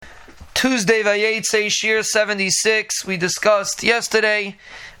Tuesday, Vayetze, Shir 76, we discussed yesterday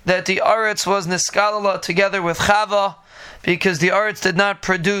that the Aretz was Niskalala together with Chava because the Aretz did not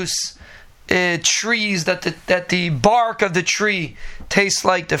produce trees that the bark of the tree tastes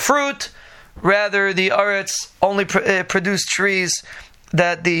like the fruit. Rather, the Aretz only produced trees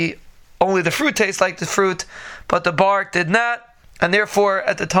that only the fruit tastes like the fruit, but the bark did not. And therefore,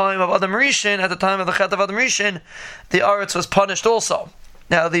 at the time of Adam Rishon, at the time of the Chet of Adam Rishon, the Aretz was punished also.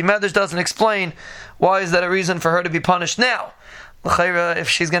 Now, the Medrash doesn't explain why is that a reason for her to be punished now. If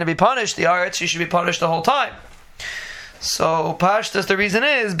she's going to be punished, the Aretz, she should be punished the whole time. So, Pashtas, the reason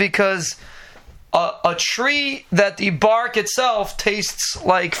is because a tree that the bark itself tastes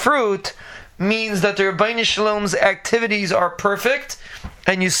like fruit means that the Rebbeinu Shalom's activities are perfect,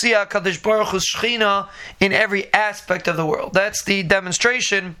 and you see HaKadosh Baruch Hu's Shechina in every aspect of the world. That's the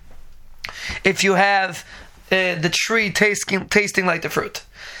demonstration if you have the tree tasting like the fruit.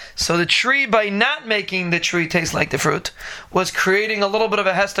 So the tree, by not making the tree taste like the fruit, was creating a little bit of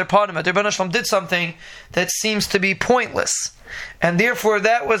a Hester Panim. The Rebbeinu Shalom did something that seems to be pointless. And therefore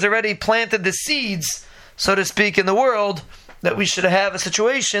that was already planted the seeds, so to speak, in the world, that we should have a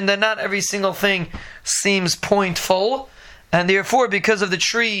situation that not every single thing seems pointful. And therefore, because of the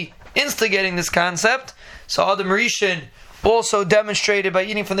tree instigating this concept, so Adam Rishon also demonstrated by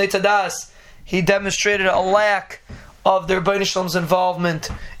eating from the Tadas, he demonstrated a lack of the Rebbeinu Shalom's involvement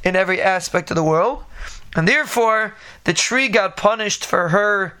in every aspect of the world. And therefore, the tree got punished for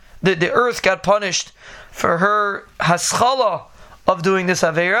her, the earth got punished for her haschala of doing this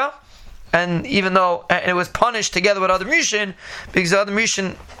Aveira. And even though it was punished together with Adam Rishon, because Adam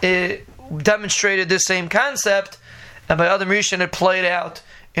Rishon demonstrated this same concept, and by Adam Rishon it played out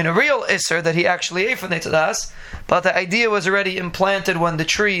in a real Isser that he actually ate from Neitadas, but the idea was already implanted when the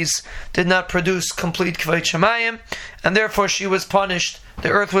trees did not produce complete Kvayt Shemayim, and therefore she was punished, the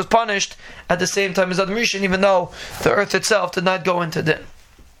earth was punished at the same time as Adam Rishon, even though the earth itself did not go into din.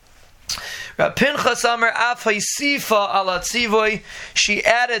 Pinchas Amar Af Haysifa Ala Tzivoy, she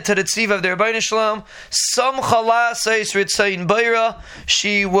added to the Tziva of the Rebbeinu Shalom, Sam Chalas Eis Ritzayin Beira,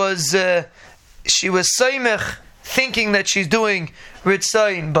 she was Seimech, thinking that she's doing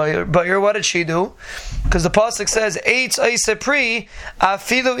Ritzayin Beira. What did she do? Because the pasuk says, Eitz Eis Pri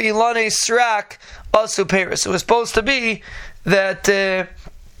Afilu Ilane Srak Asu Peres. It was supposed to be that the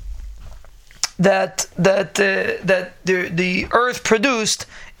earth produced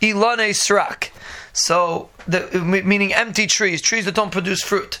Ilane Srak. So, meaning empty trees that don't produce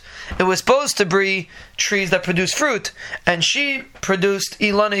fruit. It was supposed to be trees that produce fruit, and she produced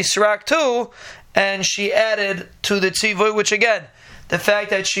Ilane Srak too, and she added to the Tzivoy, which again, the fact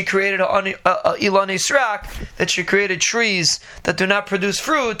that she created Ilane Srak, that she created trees that do not produce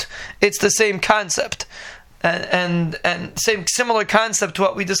fruit, it's the same concept. And similar concept to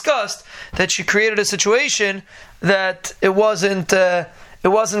what we discussed, that she created a situation that it wasn't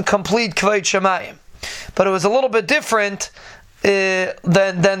complete Kvayt Shemayim. But it was a little bit different than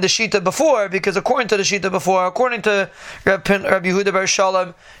the Shita before, because according to the Shita before, according to Rabbi Yehuda Bar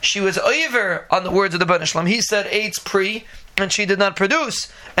Shalom, she was over on the words of the Rebbeinu Shalom. He said Eitz Pri, and she did not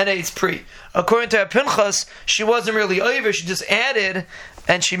produce an Eitz Pri. According to Pinchas, she wasn't really over, she just added,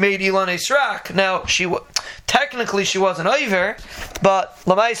 and she made Ilane Srak. Now, technically she wasn't over, but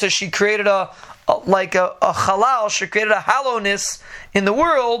Lamaisa, she created a halal, she created a hollowness in the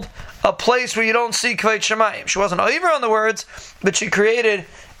world, a place where you don't see Kvayt Shemayim. She wasn't over on the words, but she created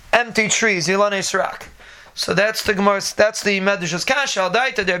empty trees, Ilane Srak. So that's the Gemara's, that's the Medrash's Kasha,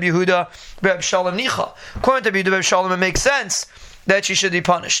 Al-Daita, Rabbi Yehuda, Rabbi Shalom Nicha. According to Rabbi Yehuda, Rabbi Shalom, it makes sense that she should be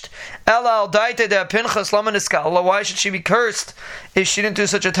punished. Ela Al-Daita, de Pinchas, Lama Niskala. Why should she be cursed if she didn't do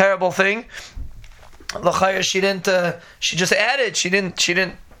such a terrible thing? L'chayr, she just added, she didn't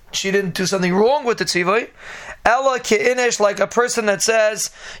do something wrong with the Tzivoy. Ella ke'inish, like a person that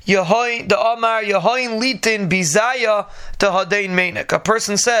says, Yehoin, the Amar, Yehoin litin bizaya to hadein meinik. A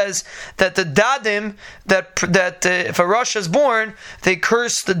person says that the dadim, that if a Rasha is born, they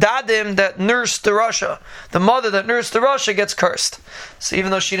curse the dadim that nursed the Rasha. The mother that nursed the Rasha gets cursed. So even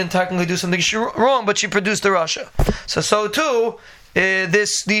though she didn't technically do something wrong, but she produced the Rasha. So too,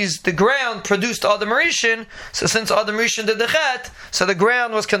 the ground produced Adam Rishon. So since Adam Rishon did the Chet, so the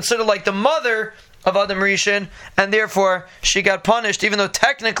ground was considered like the mother of Adam Rishon, and therefore she got punished, even though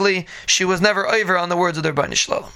technically she was never over on the words of the Rebbeinu Shalom.